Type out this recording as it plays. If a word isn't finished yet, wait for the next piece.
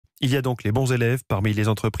Il y a donc les bons élèves parmi les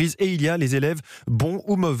entreprises et il y a les élèves bons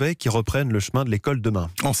ou mauvais qui reprennent le chemin de l'école demain.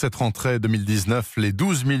 En cette rentrée 2019, les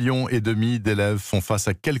 12,5 millions d'élèves font face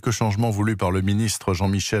à quelques changements voulus par le ministre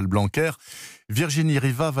Jean-Michel Blanquer. Virginie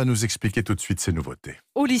Riva va nous expliquer tout de suite ces nouveautés.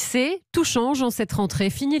 Au lycée, tout change en cette rentrée.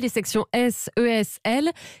 Fini les sections S, ES, L.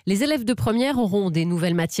 Les élèves de première auront des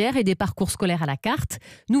nouvelles matières et des parcours scolaires à la carte.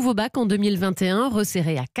 Nouveau bac en 2021,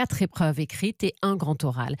 resserré à 4 épreuves écrites et un grand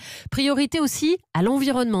oral. Priorité aussi à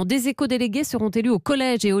l'environnement. Des éco-délégués seront élus au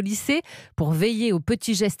collège et au lycée pour veiller aux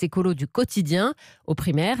petits gestes écolos du quotidien. Au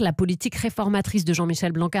primaire, la politique réformatrice de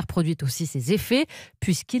Jean-Michel Blanquer produit aussi ses effets,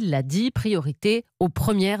 puisqu'il l'a dit, priorité aux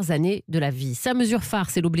premières années de la vie. Sa mesure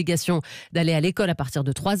phare, c'est l'obligation d'aller à l'école à partir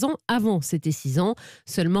de 3 ans. Avant, c'était 6 ans.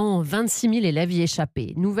 Seulement 26 000 élèves y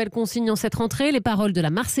échappaient. Nouvelle consigne en cette rentrée, les paroles de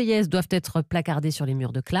la Marseillaise doivent être placardées sur les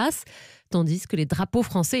murs de classe, tandis que les drapeaux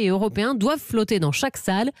français et européens doivent flotter dans chaque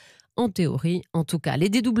salle. En théorie, en tout cas. Les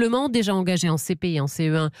dédoublements déjà engagés en CP et en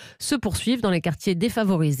CE1 se poursuivent dans les quartiers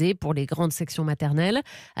défavorisés pour les grandes sections maternelles.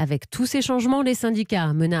 Avec tous ces changements, les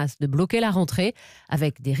syndicats menacent de bloquer la rentrée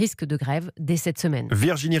avec des risques de grève dès cette semaine.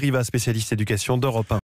 Virginie Riva, spécialiste éducation d'Europe 1.